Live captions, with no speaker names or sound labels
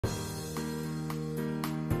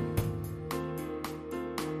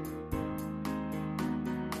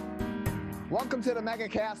Welcome to the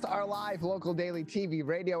Megacast, our live local daily TV,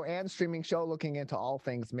 radio, and streaming show looking into all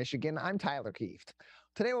things Michigan. I'm Tyler Kieft.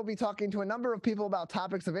 Today we'll be talking to a number of people about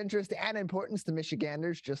topics of interest and importance to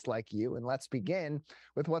Michiganders just like you. And let's begin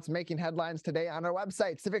with what's making headlines today on our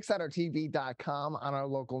website, civiccentertv.com, on our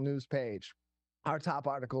local news page. Our top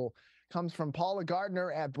article comes from Paula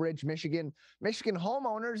Gardner at Bridge, Michigan. Michigan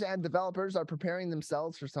homeowners and developers are preparing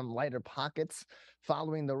themselves for some lighter pockets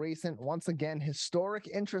following the recent, once again, historic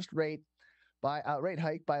interest rate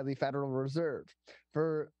hike by the Federal Reserve.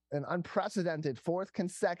 For an unprecedented fourth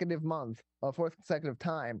consecutive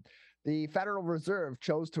time, the Federal Reserve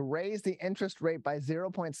chose to raise the interest rate by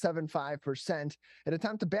 0.75% in an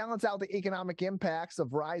attempt to balance out the economic impacts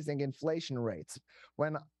of rising inflation rates.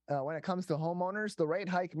 When it comes to homeowners, the rate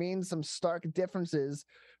hike means some stark differences.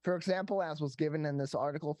 For example, as was given in this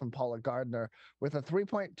article from Paula Gardner, with a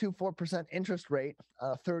 3.24% interest rate,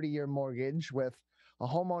 a 30-year mortgage with a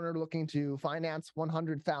homeowner looking to finance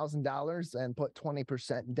 $100,000 and put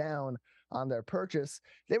 20% down on their purchase,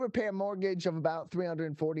 they would pay a mortgage of about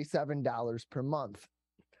 $347 per month.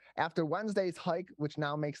 After Wednesday's hike, which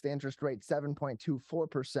now makes the interest rate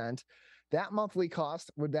 7.24%, that monthly cost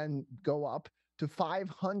would then go up to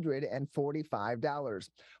 $545.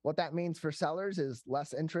 What that means for sellers is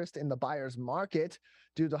less interest in the buyer's market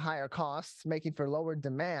due to higher costs, making for lower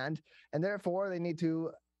demand, and therefore they need to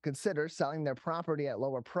consider selling their property at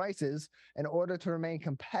lower prices in order to remain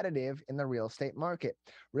competitive in the real estate market.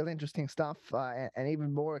 Really interesting stuff, and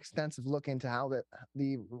even more extensive look into how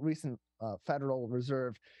the recent Federal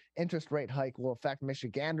Reserve interest rate hike will affect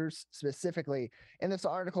Michiganders specifically in this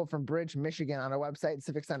article from Bridge, Michigan on our website,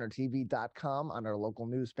 civiccentertv.com, on our local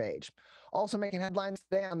news page. Also making headlines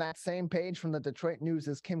today on that same page from the Detroit News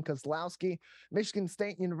is Kim Kozlowski. Michigan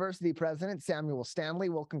State University President Samuel Stanley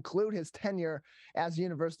will conclude his tenure as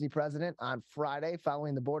university president on Friday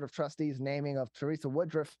following the Board of Trustees naming of Teresa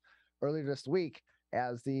Woodruff earlier this week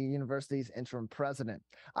as the university's interim president.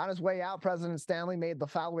 On his way out, President Stanley made the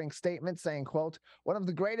following statement saying, quote, "One of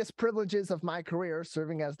the greatest privileges of my career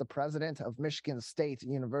serving as the president of Michigan State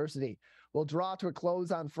University will draw to a close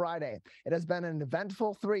on Friday. It has been an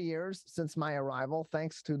eventful 3 years since my arrival,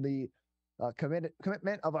 thanks to the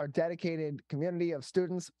commitment of our dedicated community of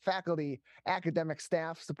students, faculty, academic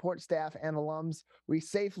staff, support staff, and alums. We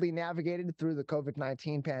safely navigated through the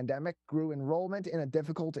COVID-19 pandemic, grew enrollment in a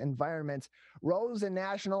difficult environment, rose in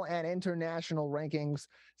national and international rankings,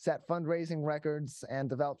 set fundraising records, and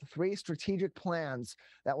developed 3 strategic plans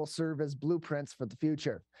that will serve as blueprints for the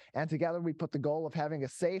future. And together we put the goal of having a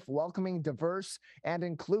safe, welcoming, diverse, and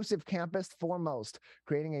inclusive campus foremost,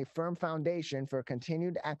 creating a firm foundation for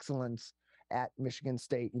continued excellence at Michigan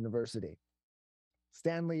State University."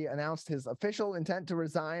 Stanley announced his official intent to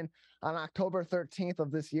resign on October 13th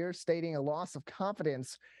of this year, stating a loss of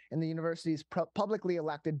confidence in the university's publicly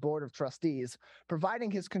elected Board of Trustees,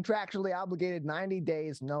 providing his contractually obligated 90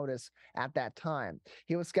 days notice at that time.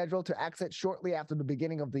 He was scheduled to exit shortly after the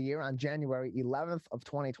beginning of the year on January 11th of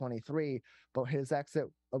 2023, but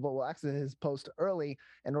will exit his post early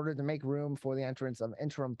in order to make room for the entrance of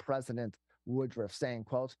interim president Woodruff, saying,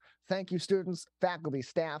 quote, "Thank you, students, faculty,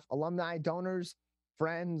 staff, alumni, donors,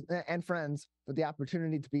 friends for the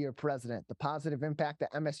opportunity to be your president. The positive impact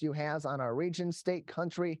that MSU has on our region, state,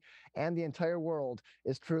 country, and the entire world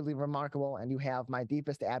is truly remarkable, and you have my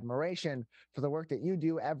deepest admiration for the work that you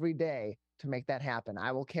do every day to make that happen.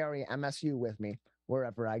 I will carry MSU with me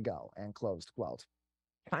wherever I go," and closed quote.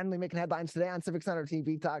 Finally making headlines today on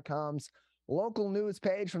civiccentertv.com's local news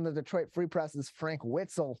page from the Detroit Free Press's Frank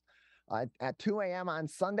Witzel. At 2 a.m. on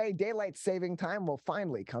Sunday, daylight saving time will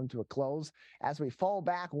finally come to a close as we fall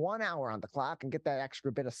back 1 hour on the clock and get that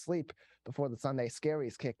extra bit of sleep before the Sunday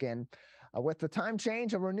scaries kick in. With the time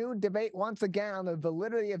change, a renewed debate once again on the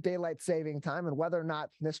validity of daylight saving time and whether or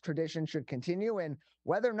not this tradition should continue and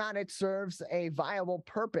whether or not it serves a viable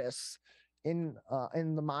purpose in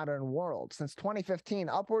the modern world. Since 2015,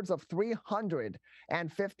 upwards of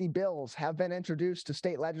 350 bills have been introduced to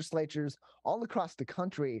state legislatures all across the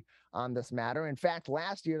country on this matter. In fact,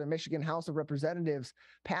 last year, the Michigan House of Representatives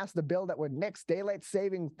passed a bill that would nix daylight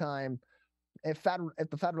saving time if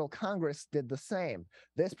the federal Congress did the same.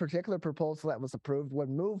 This particular proposal that was approved would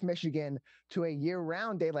move Michigan to a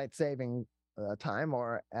year-round daylight saving time,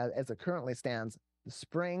 or as it currently stands, the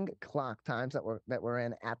spring clock times that we're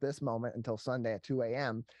in at this moment until Sunday at 2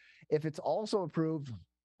 a.m. If it's also approved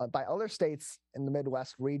by other states in the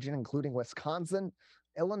Midwest region, including Wisconsin,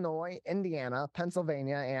 Illinois, Indiana,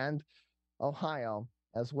 Pennsylvania, and Ohio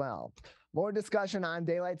as well. More discussion on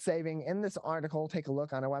daylight saving in this article. Take a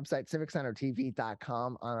look on our website,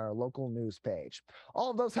 civiccentertv.com, on our local news page.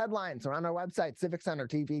 All of those headlines are on our website,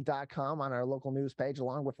 civiccentertv.com, on our local news page,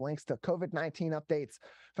 along with links to COVID-19 updates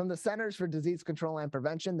from the Centers for Disease Control and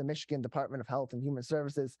Prevention, the Michigan Department of Health and Human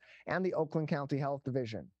Services, and the Oakland County Health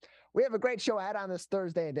Division. We have a great show ahead on this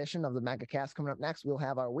Thursday edition of the Megacast. Coming up next, we'll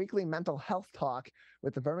have our weekly mental health talk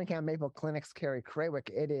with the Birmingham Maple Clinic's Carrie Krawiec.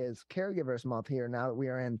 It is Caregivers Month here now that we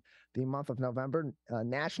are in the month of November,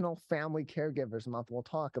 National Family Caregivers Month. We'll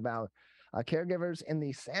talk about caregivers in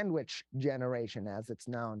the sandwich generation, as it's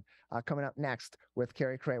known, coming up next with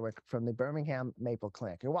Carrie Krawiec from the Birmingham Maple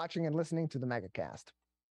Clinic. You're watching and listening to the Megacast.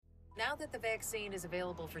 Now that the vaccine is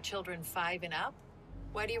available for children 5 and up,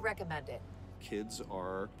 why do you recommend it? Kids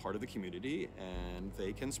are part of the community and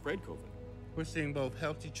they can spread COVID. We're seeing both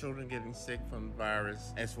healthy children getting sick from the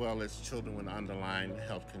virus as well as children with underlying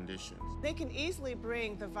health conditions. They can easily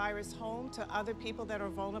bring the virus home to other people that are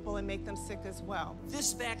vulnerable and make them sick as well.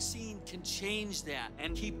 This vaccine can change that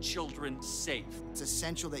and keep children safe. It's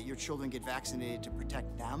essential that your children get vaccinated to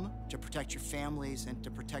protect them, to protect your families, and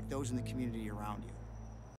to protect those in the community around you.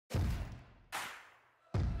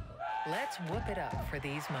 Let's whoop it up for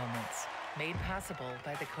these moments. Made possible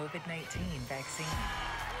by the COVID-19 vaccine.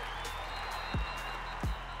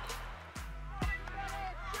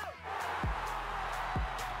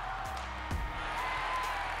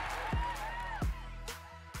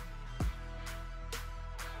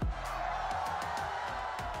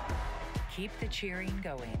 Keep the cheering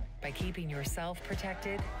going by keeping yourself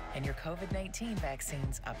protected and your COVID-19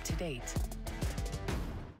 vaccines up to date.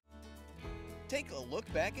 Take a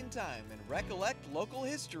look back in time and recollect local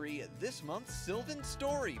history at this month's Sylvan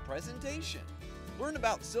Story presentation. Learn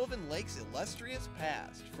about Sylvan Lake's illustrious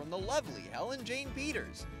past from the lovely Helen Jane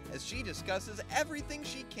Peters as she discusses everything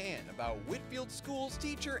she can about Whitfield School's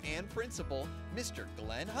teacher and principal, Mr.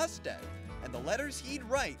 Glenn Husted, and the letters he'd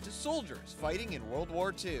write to soldiers fighting in World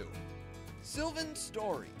War II. Sylvan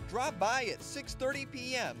Story. Drop by at 6:30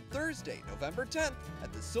 p.m. Thursday, November 10th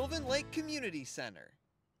at the Sylvan Lake Community Center.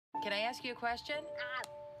 Can I ask you a question?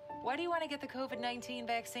 Why do you want to get the COVID-19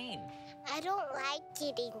 vaccine? I don't like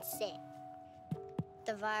getting sick.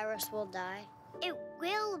 The virus will die. It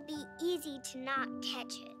will be easy to not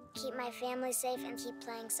catch it. Keep my family safe and keep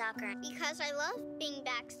playing soccer. Because I love being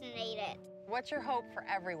vaccinated. What's your hope for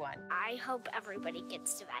everyone? I hope everybody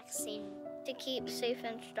gets the vaccine to keep safe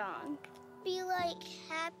and strong. Be like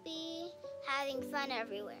happy, having fun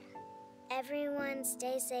everywhere. Everyone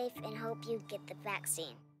stay safe and hope you get the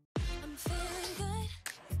vaccine. I'm feeling good.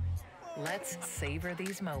 Let's savor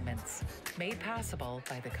these moments. Made possible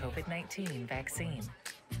by the COVID-19 vaccine.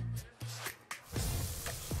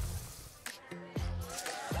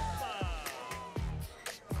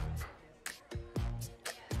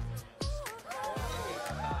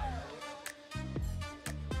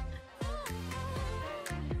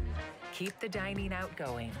 Keep the dining out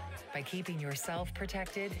going by keeping yourself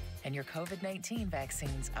protected and your COVID-19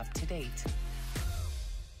 vaccines up to date.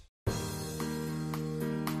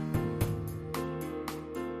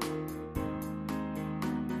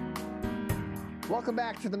 Welcome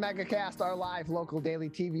back to the Megacast, our live local daily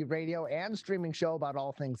TV, radio, and streaming show about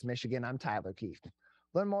all things Michigan. I'm Tyler Kieft.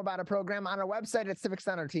 Learn more about our program on our website at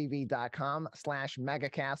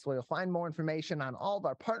civiccentertv.com/megacast, where you'll find more information on all of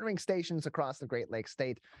our partnering stations across the Great Lakes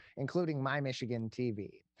State, including My Michigan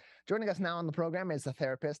TV. Joining us now on the program is a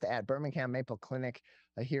therapist at Birmingham Maple Clinic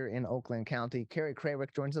here in Oakland County. Carrie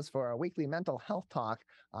Krawiec joins us for our weekly mental health talk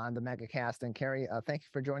on the Megacast. And Carrie, thank you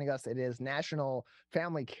for joining us. It is National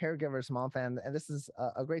Family Caregivers Month, and this is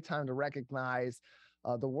a great time to recognize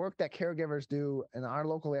the work that caregivers do in our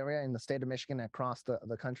local area, in the state of Michigan, across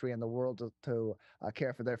the country and the world to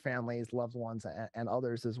care for their families, loved ones, and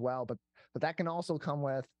others as well. But that can also come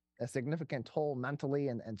with a significant toll mentally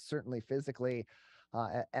and certainly physically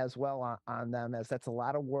as well on them, as that's a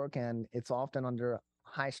lot of work and it's often under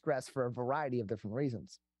high stress for a variety of different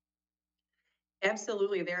reasons.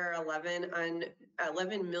 Absolutely. There are 11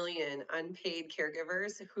 million unpaid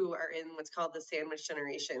caregivers who are in what's called the sandwich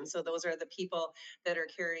generation. So those are the people that are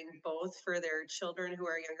caring both for their children who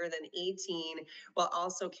are younger than 18, while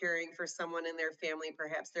also caring for someone in their family,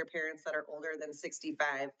 perhaps their parents that are older than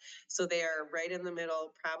 65. So they are right in the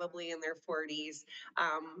middle, probably in their 40s,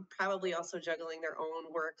 probably also juggling their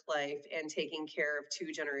own work life and taking care of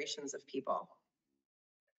two generations of people.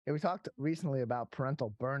 Yeah, we talked recently about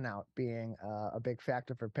parental burnout being a big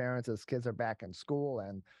factor for parents as kids are back in school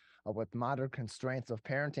and with modern constraints of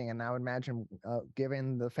parenting. And I would imagine,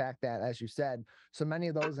 given the fact that, as you said, so many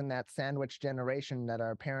of those in that sandwich generation that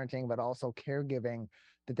are parenting, but also caregiving,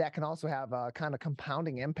 that can also have kind of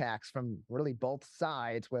compounding impacts from really both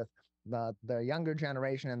sides with the younger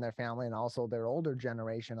generation in their family and also their older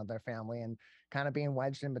generation of their family, and kind of being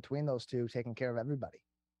wedged in between those two, taking care of everybody.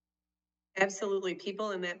 Absolutely.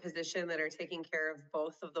 People in that position that are taking care of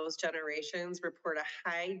both of those generations report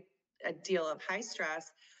a deal of high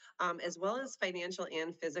stress, as well as financial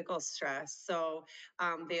and physical stress. So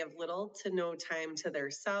they have little to no time to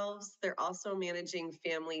themselves. They're also managing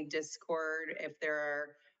family discord if there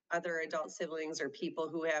are other adult siblings or people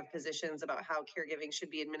who have positions about how caregiving should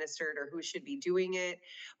be administered or who should be doing it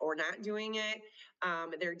or not doing it.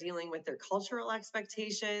 They're dealing with their cultural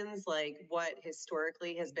expectations, like what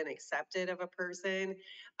historically has been accepted of a person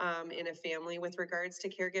in a family with regards to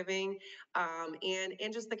caregiving,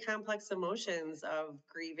 and just the complex emotions of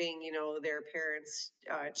grieving, their parents'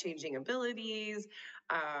 changing abilities,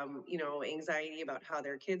 anxiety about how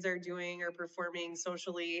their kids are doing or performing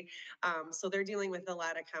socially. So they're dealing with a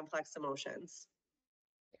lot of complex emotions.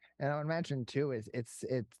 And I would imagine too is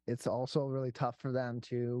it's also really tough for them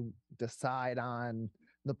to decide on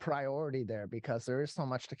the priority there, because there is so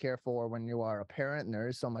much to care for when you are a parent, and there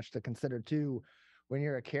is so much to consider too when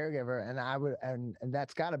you're a caregiver. And and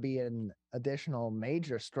that's got to be an additional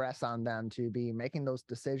major stress on them to be making those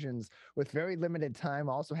decisions with very limited time,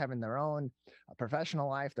 also having their own professional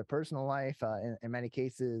life, their personal life, in many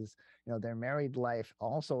cases, their married life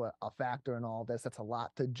also a factor in all this. That's a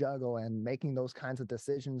lot to juggle, and making those kinds of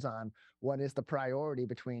decisions on what is the priority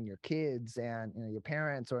between your kids and your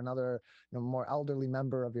parents, or another more elderly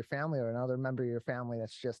member of your family, or another member of your family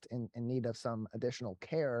that's just in need of some additional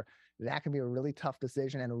care. That can be a really tough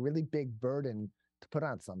decision and a really big burden to put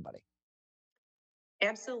on somebody.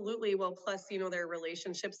 Absolutely. Well, plus, there are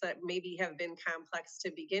relationships that maybe have been complex to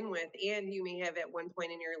begin with, and you may have at one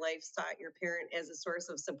point in your life sought your parent as a source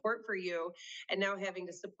of support for you. And now having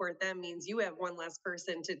to support them means you have one less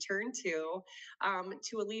person to turn to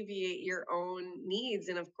alleviate your own needs.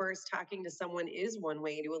 And of course, talking to someone is one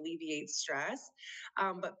way to alleviate stress.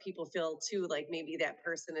 But people feel too like maybe that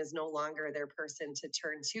person is no longer their person to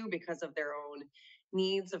turn to because of their own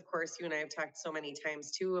needs. Of course, you and I have talked so many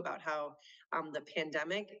times too about how the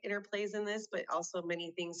pandemic interplays in this, but also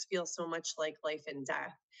many things feel so much like life and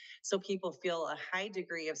death. So people feel a high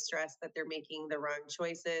degree of stress that they're making the wrong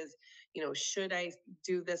choices. Should I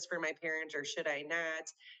do this for my parent or should I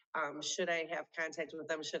not? Should I have contact with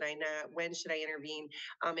them? Should I not? When should I intervene?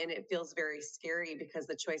 And it feels very scary because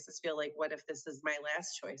the choices feel like, what if this is my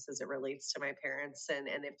last choice as it relates to my parents? And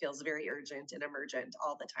it feels very urgent and emergent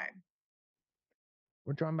all the time.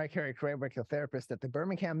 We're joined by Carrie Krawiec, a therapist at the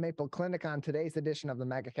Birmingham Maple Clinic, on today's edition of the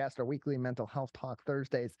Megacast, our weekly mental health talk,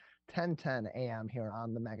 Thursdays, 10:10 a.m. here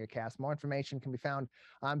on the Megacast. More information can be found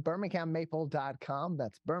on birminghammaple.com.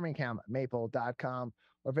 That's birminghammaple.com.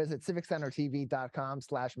 Or visit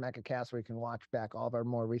civiccentertv.com/Megacast, where you can watch back all of our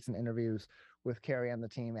more recent interviews with Carrie and the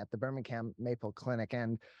team at the Birmingham Maple Clinic.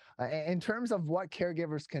 And in terms of what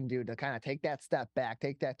caregivers can do to kind of take that step back,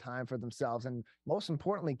 take that time for themselves, and most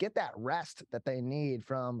importantly, get that rest that they need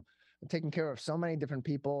from taking care of so many different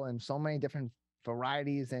people and so many different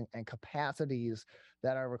varieties and capacities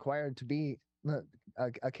that are required to be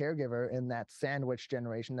a caregiver in that sandwich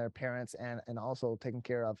generation, their parents, and also taking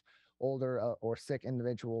care of older or sick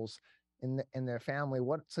individuals in their family.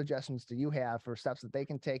 What suggestions do you have for steps that they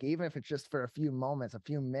can take, even if it's just for a few moments, a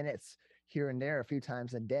few minutes here and there, a few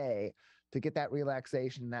times a day, to get that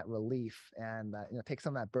relaxation, that relief, and take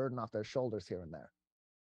some of that burden off their shoulders here and there?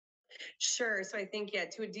 Sure. So I think, yeah,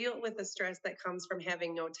 to deal with the stress that comes from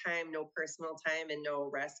having no time, no personal time, and no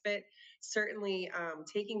respite, certainly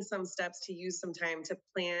taking some steps to use some time to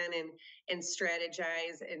plan and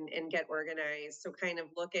strategize and get organized. So kind of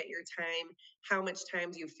look at your time. How much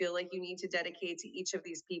time do you feel like you need to dedicate to each of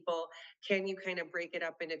these people? Can you kind of break it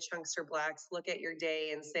up into chunks or blocks? Look at your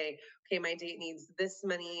day and say, okay, my day needs this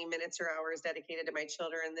many minutes or hours dedicated to my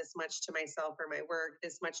children, this much to myself or my work,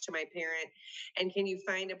 this much to my parent. And can you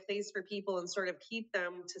find a place for people and sort of keep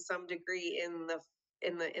them to some degree in the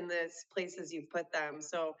places you've put them?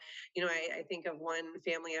 So I think of one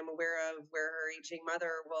family I'm aware of where her aging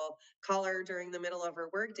mother will call her during the middle of her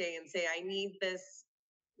workday and say, I need this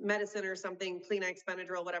medicine or something, Kleenex,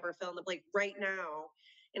 Benadryl, whatever, fill in the blank right now.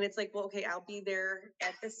 And it's like, well, okay, I'll be there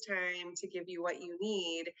at this time to give you what you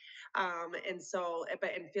need. And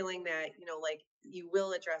feeling that, like you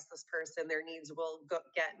will address this person, their needs will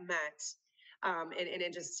get met.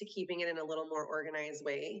 And just to keeping it in a little more organized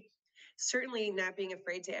way. certainly not being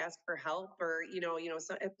afraid to ask for help, or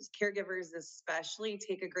so caregivers especially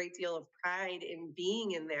take a great deal of pride in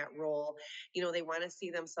being in that role. They want to see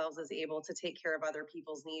themselves as able to take care of other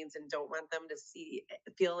people's needs and don't want them to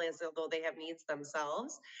feel as though they have needs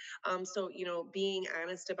themselves. So being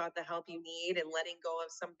honest about the help you need and letting go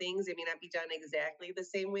of some things, it may not be done exactly the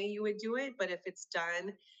same way you would do it, but if it's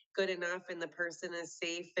done good enough and the person is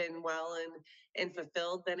safe and well and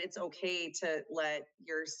fulfilled, then it's okay to let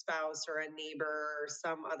your spouse or a neighbor or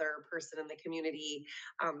some other person in the community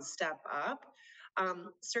step up.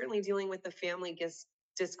 Certainly dealing with the family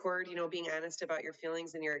discord, being honest about your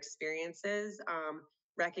feelings and your experiences,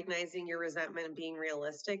 recognizing your resentment and being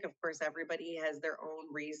realistic. Of course, everybody has their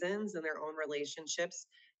own reasons and their own relationships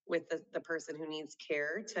with the person who needs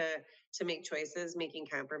care to make choices, making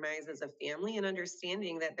compromise as a family, and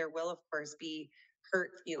understanding that there will, of course, be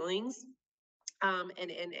hurt feelings,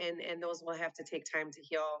 and those will have to take time to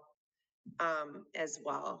heal as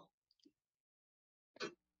well.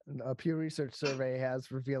 A Pew Research survey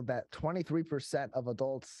has revealed that 23% of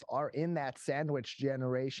adults are in that sandwich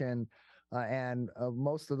generation, and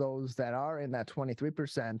most of those that are in that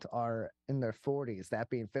 23% are in their 40s, that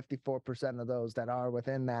being 54% of those that are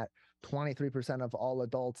within that 23% of all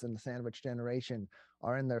adults in the sandwich generation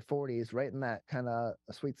are in their 40s, right in that kind of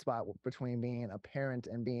sweet spot between being a parent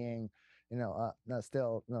and being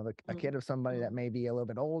still a kid of somebody that may be a little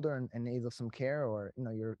bit older and needs some care, or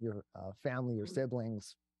your family, your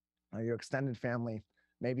siblings, or your extended family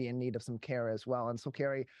may be in need of some care as well. And so,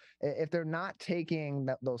 Carrie, if they're not taking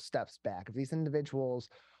those steps back, if these individuals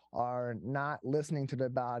are not listening to their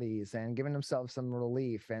bodies and giving themselves some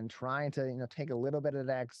relief and trying to take a little bit of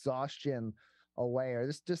that exhaustion away,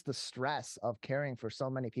 or just the stress of caring for so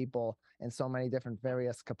many people in so many different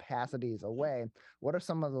various capacities away, what are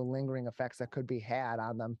some of the lingering effects that could be had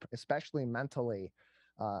on them, especially mentally?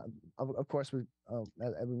 Of course,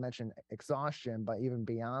 as we mentioned, exhaustion, but even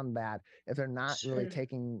beyond that, if they're not really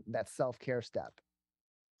taking that self-care step.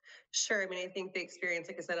 Sure. I mean, I think they experience,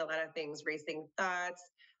 like I said, a lot of things: racing thoughts,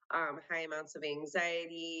 high amounts of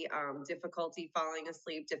anxiety, difficulty falling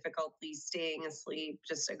asleep, difficulty staying asleep,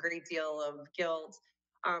 just a great deal of guilt.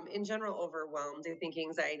 In general, overwhelmed. I think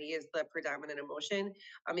anxiety is the predominant emotion.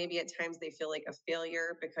 Maybe at times they feel like a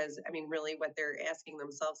failure because, I mean, really what they're asking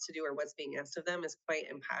themselves to do or what's being asked of them is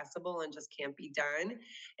quite impossible and just can't be done.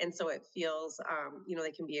 And so it feels,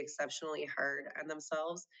 they can be exceptionally hard on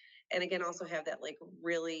themselves. And again, also have that like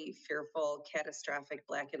really fearful, catastrophic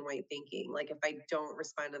black and white thinking. Like, if I don't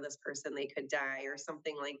respond to this person, they could die or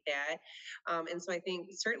something like that. And so I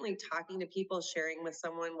think certainly talking to people, sharing with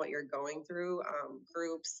someone what you're going through,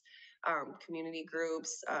 groups, community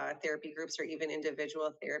groups, therapy groups, or even individual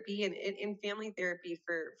therapy and family therapy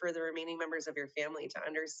for the remaining members of your family to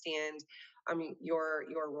understand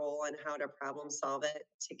your role and how to problem solve it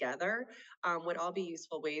together would all be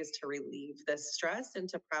useful ways to relieve this stress and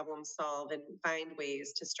to problem solve and find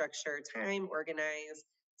ways to structure time, organize,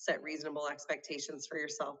 set reasonable expectations for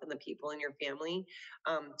yourself and the people in your family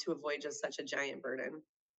to avoid just such a giant burden.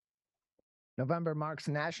 November marks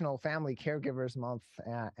National Family Caregivers Month,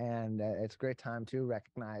 and it's a great time to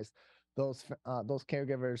recognize those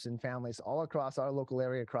caregivers and families all across our local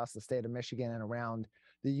area, across the state of Michigan and around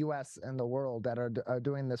the U.S. and the world that are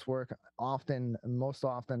doing this work, most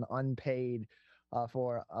often unpaid,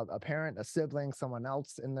 for a parent, a sibling, someone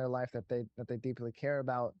else in their life that they deeply care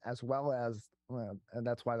about, as well as, and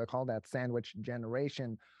that's why they're called that sandwich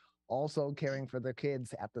generation, also caring for their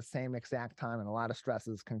kids at the same exact time. And a lot of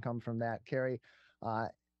stresses can come from that. Carrie,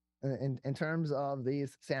 in terms of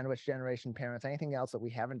these sandwich generation parents, anything else that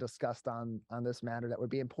we haven't discussed on this matter that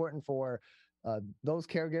would be important for those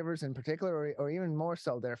caregivers in particular, or even more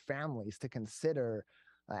so their families to consider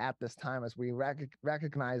at this time as we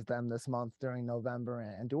recognize them this month during November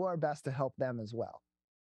and do our best to help them as well?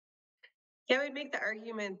 Yeah, I would make the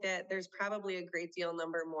argument that there's probably a great deal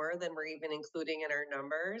number more than we're even including in our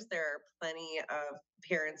numbers. There are plenty of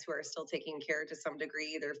parents who are still taking care to some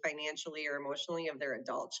degree, either financially or emotionally, of their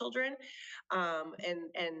adult children.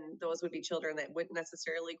 And those would be children that wouldn't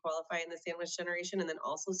necessarily qualify in the sandwich generation, and then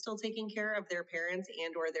also still taking care of their parents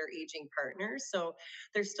and or their aging partners. So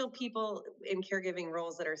there's still people in caregiving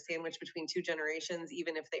roles that are sandwiched between two generations,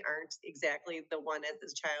 even if they aren't exactly the one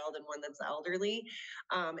as a child and one that's elderly.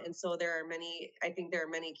 And so I think there are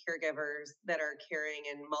many caregivers that are caring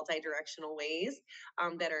in multi-directional ways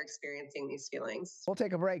that are experiencing these feelings. We'll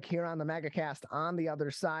take a break here on the Megacast. On the other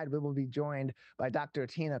side, we will be joined by Dr.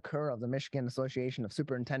 Tina Kerr of the Michigan Association of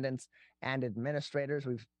Superintendents and Administrators.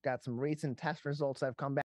 We've got some recent test results that have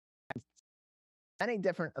come back many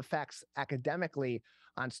different effects academically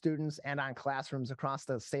on students and on classrooms across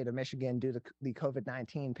the state of Michigan due to the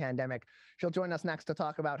COVID-19 pandemic. She'll join us next to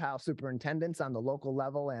talk about how superintendents on the local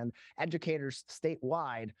level and educators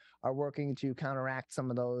statewide are working to counteract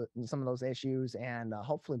some of those issues and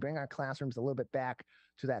hopefully bring our classrooms a little bit back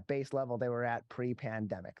to that base level they were at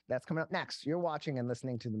pre-pandemic. That's coming up next. You're watching and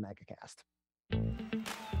listening to the Megacast.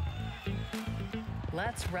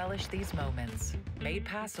 Let's relish these moments, made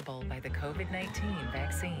possible by the COVID-19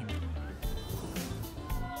 vaccine.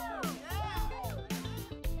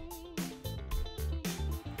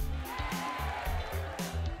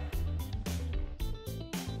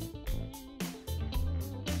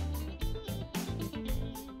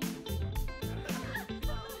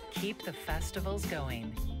 Keep the festivals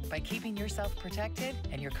going by keeping yourself protected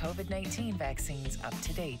and your COVID-19 vaccines up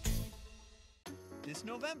to date. This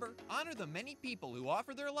November, honor the many people who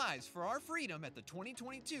offer their lives for our freedom at the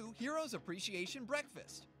 2022 Heroes Appreciation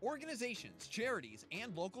Breakfast. Organizations, charities,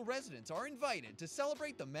 and local residents are invited to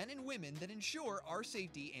celebrate the men and women that ensure our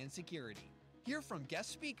safety and security. Hear from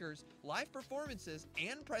guest speakers, live performances,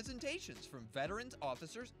 and presentations from veterans,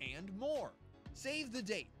 officers, and more. Save the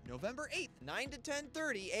date, November 8th, 9 to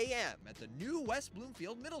 10:30 a.m. at the new West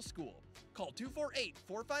Bloomfield Middle School. Call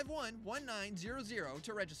 248-451-1900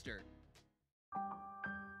 to register.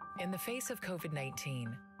 In the face of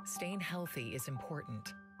COVID-19, staying healthy is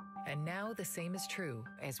important. And now the same is true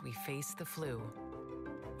as we face the flu.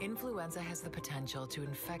 Influenza has the potential to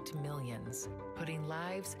infect millions, putting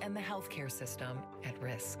lives and the healthcare system at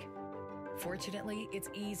risk. Fortunately, it's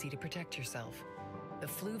easy to protect yourself. The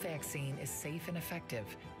flu vaccine is safe and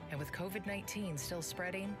effective, and with COVID-19 still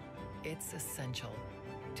spreading, it's essential.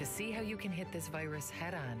 To see how you can hit this virus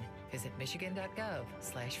head-on, visit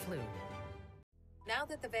michigan.gov/flu. Now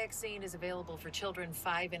that the vaccine is available for children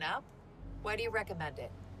 5 and up, why do you recommend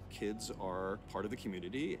it? Kids are part of the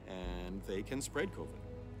community and they can spread COVID.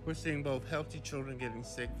 We're seeing both healthy children getting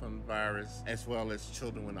sick from the virus as well as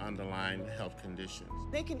children with underlying health conditions.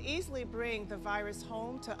 They can easily bring the virus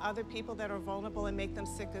home to other people that are vulnerable and make them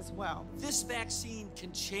sick as well. This vaccine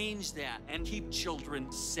can change that and keep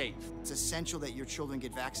children safe. It's essential that your children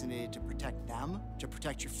get vaccinated to protect them, to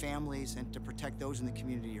protect your families, and to protect those in the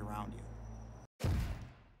community around you.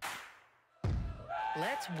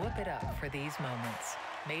 Let's whoop it up for these moments,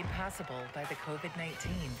 made possible by the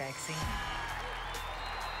COVID-19 vaccine.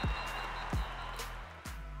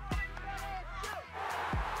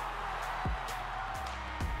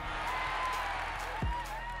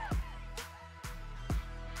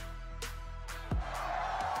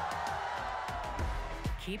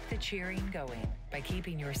 Keep the cheering going by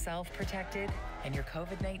keeping yourself protected and your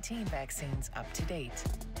COVID-19 vaccines up to date.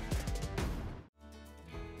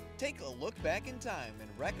 Take a look back in time and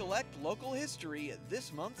recollect local history at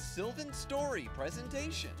this month's Sylvan Story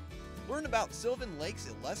presentation. Learn about Sylvan Lake's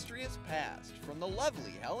illustrious past from the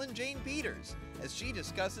lovely Helen Jane Peters as she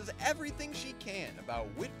discusses everything she can about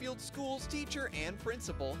Whitfield School's teacher and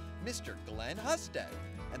principal, Mr. Glenn Husted,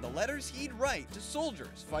 and the letters he'd write to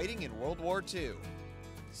soldiers fighting in World War II.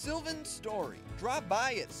 Sylvan Story. Drop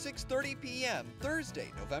by at 6:30 p.m.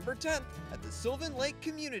 Thursday, November 10th at the Sylvan Lake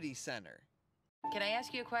Community Center. Can I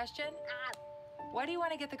ask you a question? Why do you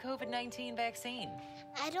want to get the COVID-19 vaccine?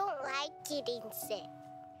 I don't like getting sick.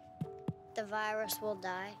 The virus will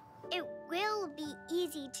die. It will be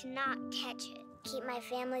easy to not catch it. Keep my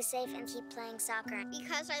family safe and keep playing soccer.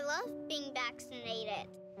 Because I love being vaccinated.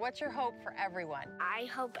 What's your hope for everyone? I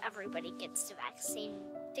hope everybody gets the vaccine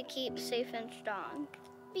to keep safe and strong.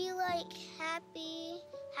 Be like happy,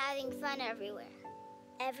 having fun everywhere.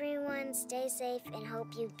 Everyone stay safe and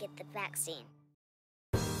hope you get the vaccine.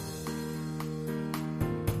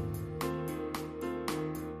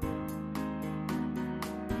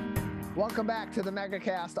 Welcome back to the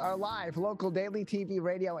Megacast, our live local daily TV,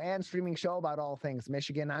 radio, and streaming show about all things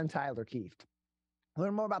Michigan. I'm Tyler Kieft.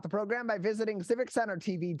 Learn more about the program by visiting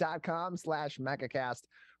civiccentertv.com/Megacast.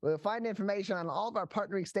 We'll find information on all of our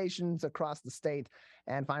partnering stations across the state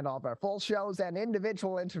and find all of our full shows and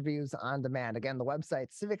individual interviews on demand. Again, the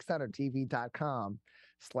website,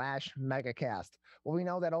 civiccentertv.com/Megacast. Well, we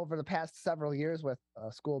know that over the past several years with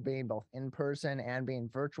school being both in person and being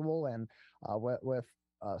virtual and with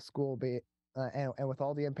school and with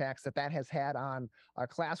all the impacts that has had on our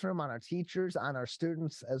classroom, on our teachers, on our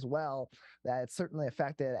students as well, that it's certainly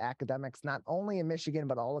affected academics, not only in Michigan,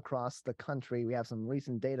 but all across the country. We have some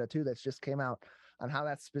recent data too that's just came out on how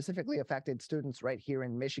that's specifically affected students right here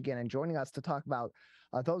in Michigan. And joining us to talk about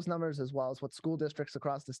Those numbers, as well as what school districts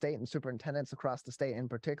across the state and superintendents across the state in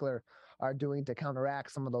particular are doing to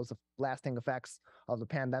counteract some of those lasting effects of the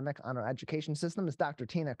pandemic on our education system, is Dr.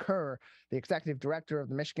 Tina Kerr, the executive director of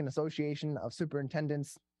the Michigan Association of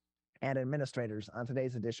Superintendents and Administrators, on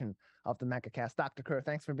today's edition of the Megacast. Dr. Kerr,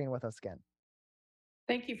 thanks for being with us again.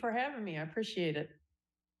 Thank you for having me. I appreciate it.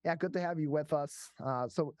 Yeah, good to have you with us.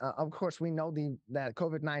 Of course, we know that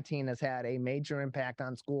COVID-19 has had a major impact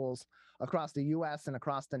on schools across the U.S. and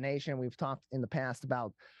across the nation. We've talked in the past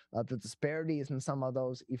about the disparities in some of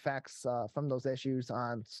those effects from those issues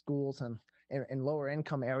on schools and in lower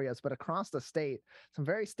income areas, but across the state, some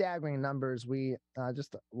very staggering numbers. We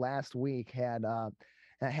just last week had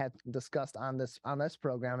discussed on this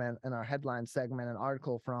program and in our headline segment an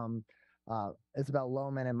article from Isabel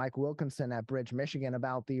Lohman and Mike Wilkinson at Bridge, Michigan,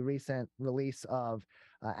 about the recent release of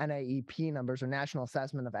NAEP numbers, or National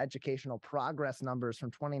Assessment of Educational Progress numbers,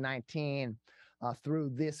 from 2019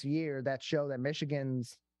 through this year, that show that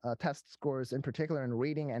Michigan's test scores, in particular in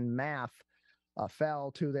reading and math,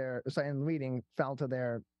 fell to their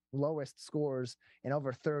lowest scores in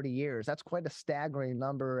over 30 years. That's quite a staggering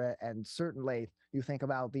number, and certainly you think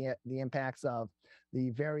about the impacts of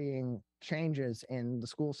the varying changes in the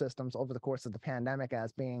school systems over the course of the pandemic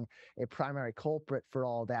as being a primary culprit for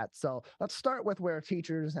all that. So let's start with where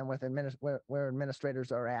teachers and with where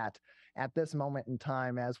administrators are at this moment in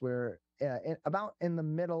time, as we're about in the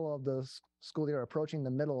middle of the school year, approaching the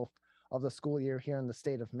middle of the school year here in the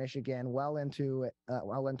state of Michigan, well into it,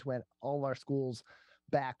 all our schools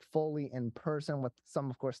back fully in person, with some,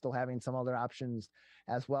 of course, still having some other options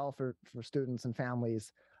as well for students and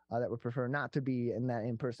families that would prefer not to be in that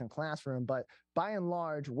in-person classroom. But by and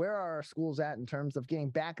large, where are our schools at in terms of getting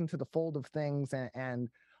back into the fold of things and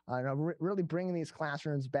really bringing these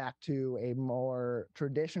classrooms back to a more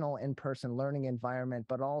traditional in-person learning environment,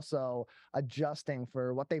 but also adjusting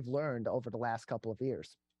for what they've learned over the last couple of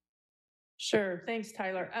years? Sure. Thanks,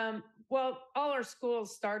 Tyler. Well, all our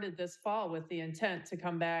schools started this fall with the intent to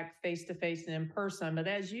come back face-to-face and in person. But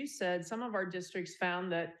as you said, some of our districts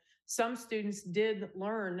found that some students did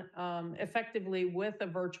learn effectively with a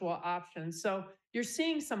virtual option. So you're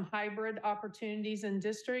seeing some hybrid opportunities in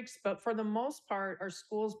districts, but for the most part, our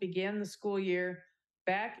schools began the school year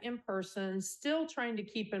back in person, still trying to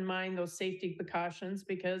keep in mind those safety precautions,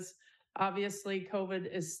 because obviously COVID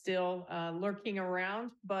is still lurking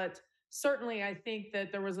around. But certainly, I think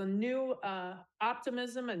that there was a new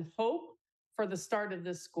optimism and hope for the start of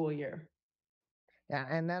this school year. Yeah,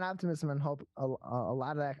 and that optimism and hope, a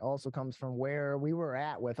lot of that also comes from where we were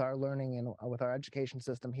at with our learning and with our education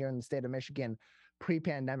system here in the state of Michigan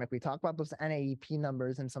pre-pandemic. We talk about those NAEP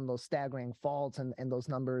numbers and some of those staggering faults and those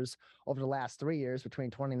numbers over the last 3 years between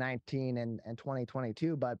 2019 and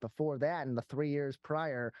 2022. But before that, in the 3 years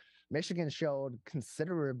prior, Michigan showed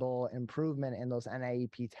considerable improvement in those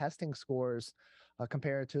NAEP testing scores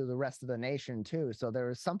compared to the rest of the nation too. So there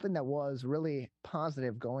was something that was really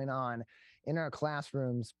positive going on in our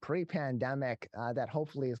classrooms pre-pandemic that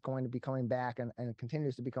hopefully is going to be coming back and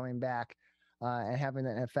continues to be coming back and having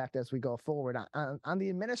an effect as we go forward. On the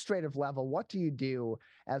administrative level, what do you do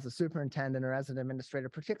as a superintendent or as an administrator,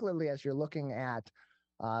 particularly as you're looking at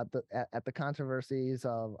the controversies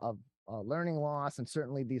of learning loss, and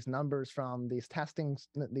certainly these numbers from these testing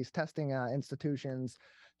institutions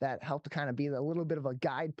that help to kind of be a little bit of a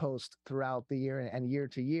guidepost throughout the year and year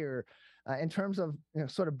to year, in terms of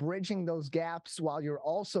sort of bridging those gaps while you're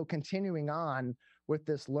also continuing on with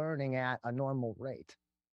this learning at a normal rate?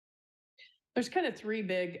 There's kind of three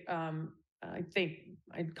big, I think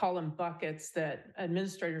I'd call them buckets, that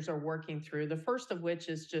administrators are working through. The first of which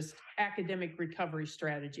is just academic recovery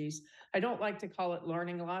strategies. I don't like to call it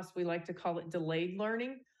learning loss. We like to call it delayed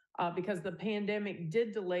learning because the pandemic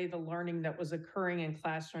did delay the learning that was occurring in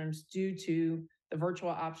classrooms due to the virtual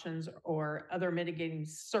options or other mitigating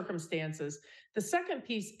circumstances. The second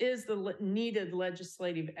piece is the needed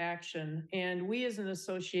legislative action, and we as an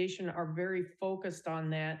association are very focused on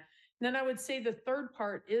that. And then I would say the third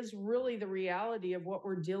part is really the reality of what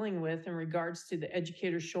we're dealing with in regards to the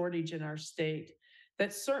educator shortage in our state.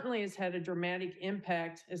 That certainly has had a dramatic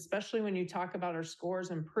impact, especially when you talk about our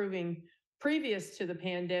scores improving previous to the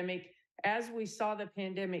pandemic. As we saw the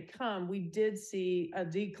pandemic come, we did see a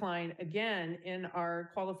decline again in our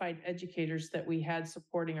qualified educators that we had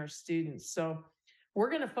supporting our students. So we're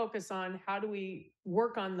going to focus on how do we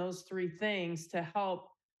work on those three things to help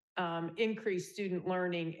increase student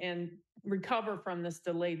learning and recover from this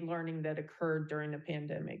delayed learning that occurred during the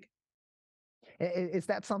pandemic. Is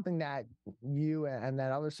that something that you and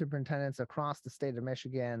that other superintendents across the state of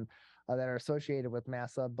Michigan that are associated with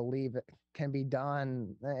MASA believe it can be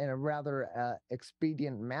done in a rather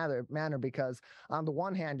expedient manner? Because on the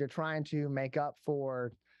one hand, you're trying to make up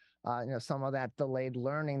for some of that delayed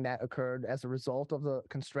learning that occurred as a result of the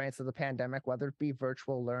constraints of the pandemic, whether it be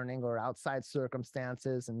virtual learning or outside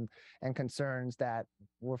circumstances and concerns that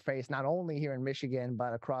were faced not only here in Michigan,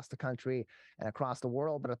 but across the country and across the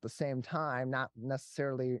world. But at the same time, not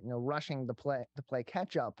necessarily rushing to play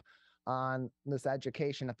catch up on this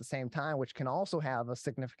education at the same time, which can also have a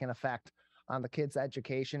significant effect on the kids'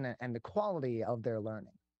 education and the quality of their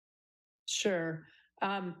learning. Sure.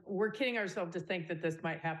 We're kidding ourselves to think that this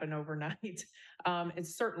might happen overnight. It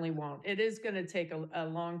certainly won't. It is going to take a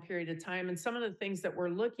long period of time. And some of the things that we're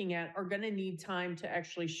looking at are going to need time to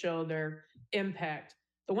actually show their impact.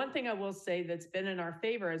 The one thing I will say that's been in our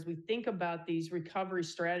favor as we think about these recovery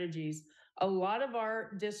strategies, a lot of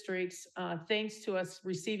our districts, thanks to us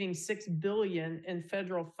receiving $6 billion in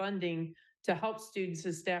federal funding to help students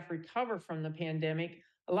and staff recover from the pandemic,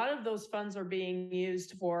 a lot of those funds are being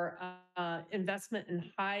used for investment in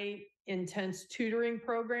high intense tutoring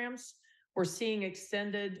programs. We're seeing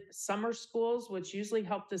extended summer schools, which usually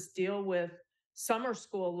helped us deal with summer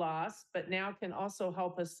school loss, but now can also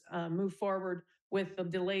help us move forward with the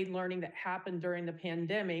delayed learning that happened during the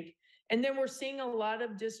pandemic. And then we're seeing a lot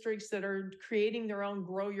of districts that are creating their own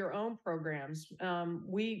grow your own programs.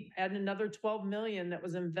 We had another $12 million that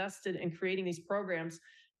was invested in creating these programs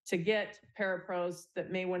to get parapros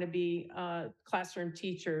that may want to be classroom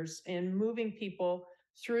teachers and moving people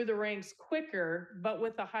through the ranks quicker, but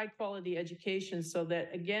with a high quality education so that,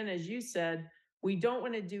 again, as you said, we don't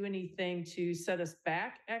want to do anything to set us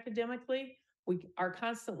back academically. We are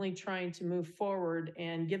constantly trying to move forward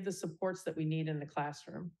and give the supports that we need in the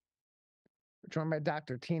classroom. We're joined by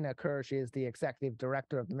Dr. Tina Kerr. She is the Executive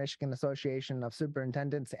Director of the Michigan Association of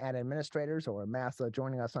Superintendents and Administrators, or MASA,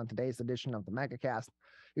 joining us on today's edition of the Megacast.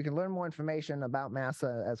 You can learn more information about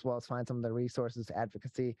MASA as well as find some of the resources,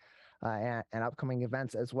 advocacy, and upcoming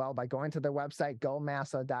events as well by going to their website,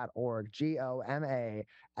 gomasa.org,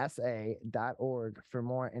 GOMASA.org for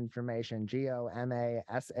more information,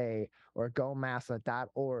 GOMASA or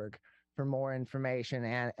gomasa.org for more information.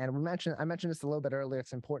 And I mentioned this a little bit earlier.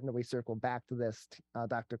 It's important that we circle back to this,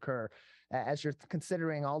 Dr. Kerr, as you're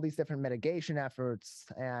considering all these different mitigation efforts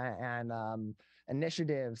and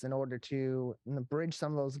initiatives in order to bridge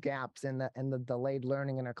some of those gaps in the delayed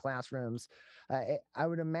learning in our classrooms. I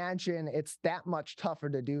would imagine it's that much tougher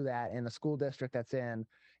to do that in a school district that's in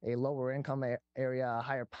a lower income area, a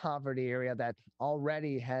higher poverty area that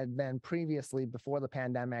already had been previously, before the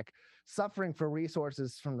pandemic, suffering for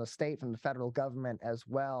resources from the state, from the federal government as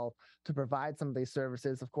well to provide some of these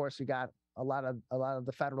services. Of course, you got a lot of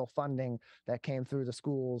the federal funding that came through the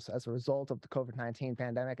schools as a result of the COVID-19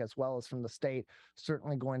 pandemic, as well as from the state,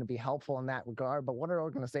 certainly going to be helpful in that regard. But what are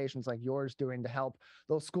organizations like yours doing to help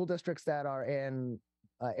those school districts that are in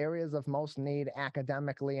areas of most need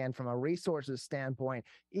academically and from a resources standpoint,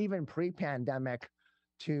 even pre-pandemic,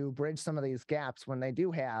 to bridge some of these gaps when they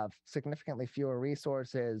do have significantly fewer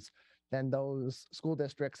resources than those school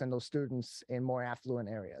districts and those students in more affluent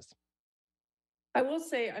areas? I will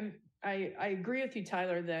say I agree with you,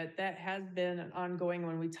 Tyler, that has been an ongoing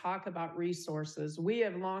when we talk about resources. We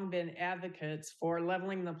have long been advocates for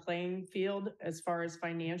leveling the playing field as far as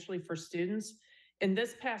financially for students. In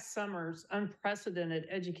this past summer's unprecedented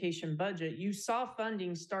education budget, you saw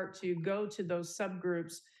funding start to go to those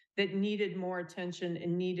subgroups that needed more attention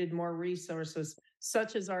and needed more resources,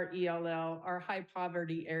 such as our ELL, our high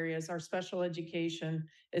poverty areas, our special education,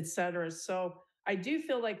 et cetera. So I do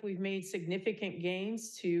feel like we've made significant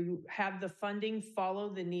gains to have the funding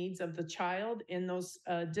follow the needs of the child in those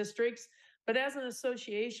districts. But as an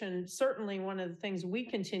association, certainly one of the things we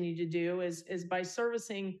continue to do is by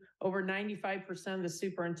servicing over 95% of the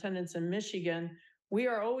superintendents in Michigan, we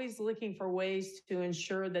are always looking for ways to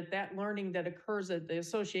ensure that that learning that occurs at the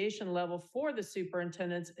association level for the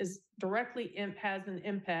superintendents is directly has an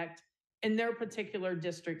impact in their particular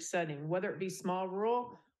district setting, whether it be small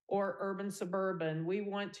rural or urban suburban. We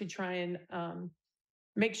want to try and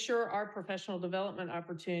make sure our professional development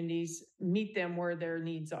opportunities meet them where their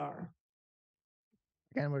needs are.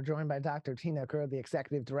 Again, we're joined by Dr. Tina Kerr, the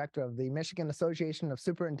Executive Director of the Michigan Association of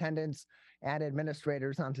Superintendents and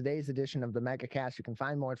Administrators, on today's edition of the Megacast. You can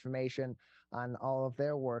find more information on all of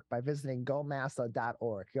their work by visiting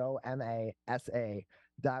gomasa.org, gomasa.org,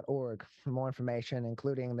 for more information,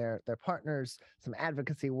 including their partners, some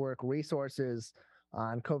advocacy work, resources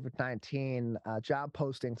on COVID-19, job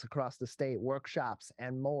postings across the state, workshops,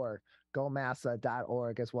 and more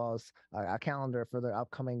gomasa.org, as well as a calendar for their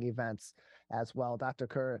upcoming events as well. Dr.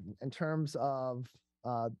 Kerr, in terms of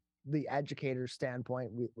the educator's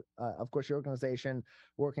standpoint, of course, your organization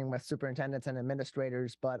working with superintendents and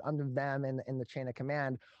administrators, but under them in the chain of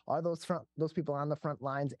command, are those people on the front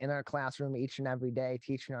lines in our classroom each and every day,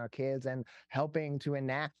 teaching our kids and helping to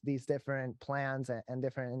enact these different plans and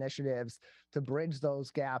different initiatives to bridge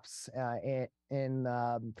those gaps in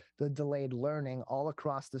the delayed learning all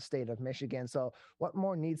across the state of Michigan. So what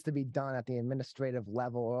more needs to be done at the administrative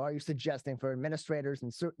level? Or are you suggesting for administrators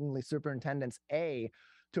and certainly superintendents,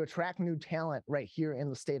 to attract new talent right here in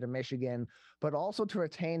the state of Michigan, but also to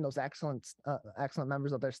retain those excellent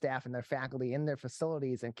members of their staff and their faculty in their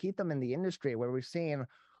facilities and keep them in the industry, where we've seen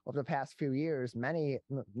over the past few years many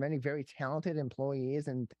very talented employees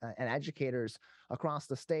and educators across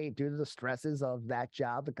the state, due to the stresses of that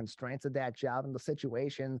job, the constraints of that job, and the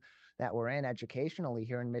situation that we're in educationally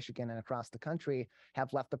here in Michigan and across the country,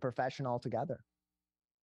 have left the profession altogether.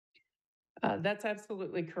 That's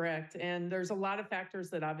absolutely correct. And there's a lot of factors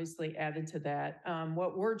that obviously added to that.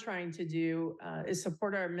 What we're trying to do is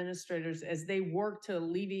support our administrators as they work to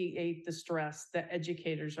alleviate the stress that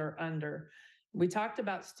educators are under. We talked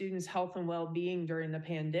about students' health and well-being during the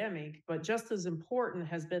pandemic, but just as important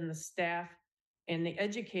has been the staff and the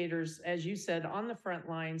educators, as you said, on the front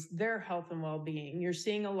lines, their health and well-being. You're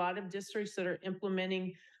seeing a lot of districts that are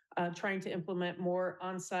trying to implement more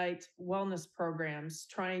on-site wellness programs,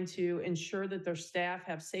 trying to ensure that their staff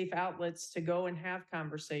have safe outlets to go and have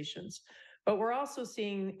conversations. But we're also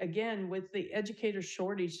seeing, again, with the educator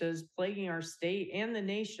shortages plaguing our state and the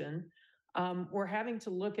nation, we're having to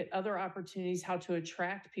look at other opportunities, how to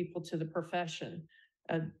attract people to the profession.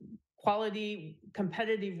 Quality,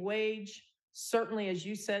 competitive wage, certainly, as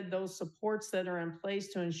you said, those supports that are in place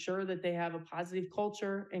to ensure that they have a positive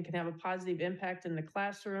culture and can have a positive impact in the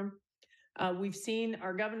classroom. We've seen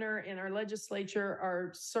our governor and our legislature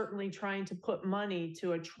are certainly trying to put money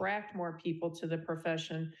to attract more people to the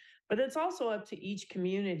profession, but it's also up to each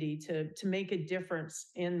community to make a difference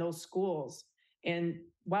in those schools. And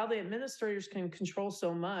while the administrators can control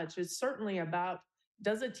so much, it's certainly about,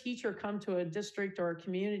 does a teacher come to a district or a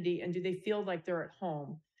community and do they feel like they're at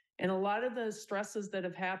home? And a lot of the stresses that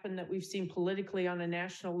have happened that we've seen politically on a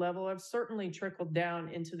national level have certainly trickled down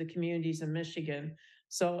into the communities in Michigan.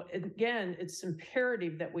 So again, it's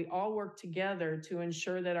imperative that we all work together to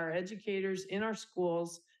ensure that our educators in our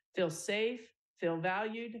schools feel safe, feel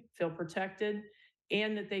valued, feel protected,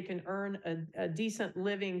 and that they can earn a decent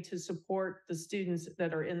living to support the students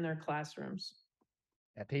that are in their classrooms.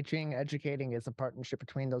 Yeah, teaching, educating is a partnership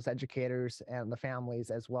between those educators and the families,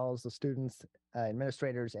 as well as the students,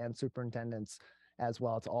 administrators, and superintendents as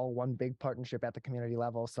well. It's all one big partnership at the community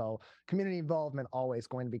level. So community involvement always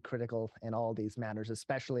going to be critical in all these matters,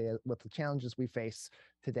 especially with the challenges we face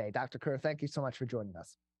today. Dr. Kerr, thank you so much for joining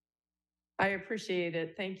us. I appreciate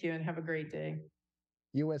it. Thank you, and have a great day.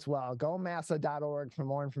 You as well. GoMASA.org for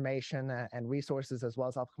more information and resources, as well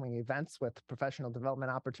as upcoming events with professional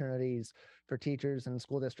development opportunities for teachers and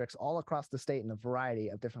school districts all across the state in a variety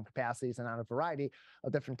of different capacities and on a variety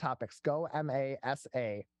of different topics.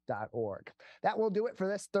 GoMASA.org. That will do it for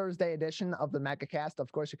this Thursday edition of the Megacast.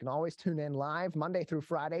 Of course, you can always tune in live Monday through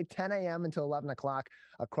Friday, 10 a.m. until 11 o'clock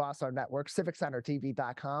across our network,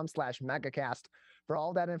 civiccentertv.com/Megacast, for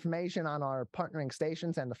all that information on our partnering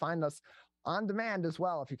stations and to find us on demand as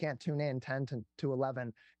well if you can't tune in 10 to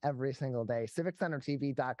 11 every single day.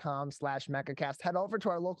 civiccentertv.com/Megacast. Head over to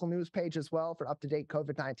our local news page as well for up-to-date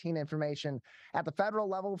COVID-19 information at the federal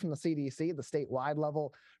level from the CDC, the statewide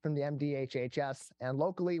level from the MDHHS, and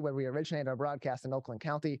locally, where we originate our broadcast in Oakland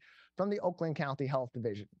County, from the Oakland County Health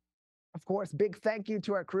Division. Of course, big thank you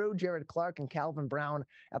to our crew, Jared Clark and Calvin Brown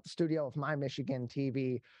at the studio of My Michigan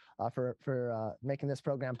TV for making this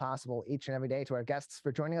program possible each and every day, to our guests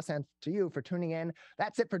for joining us, and to you for tuning in.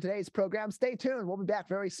 That's it for today's program. Stay tuned. We'll be back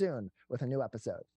very soon with a new episode.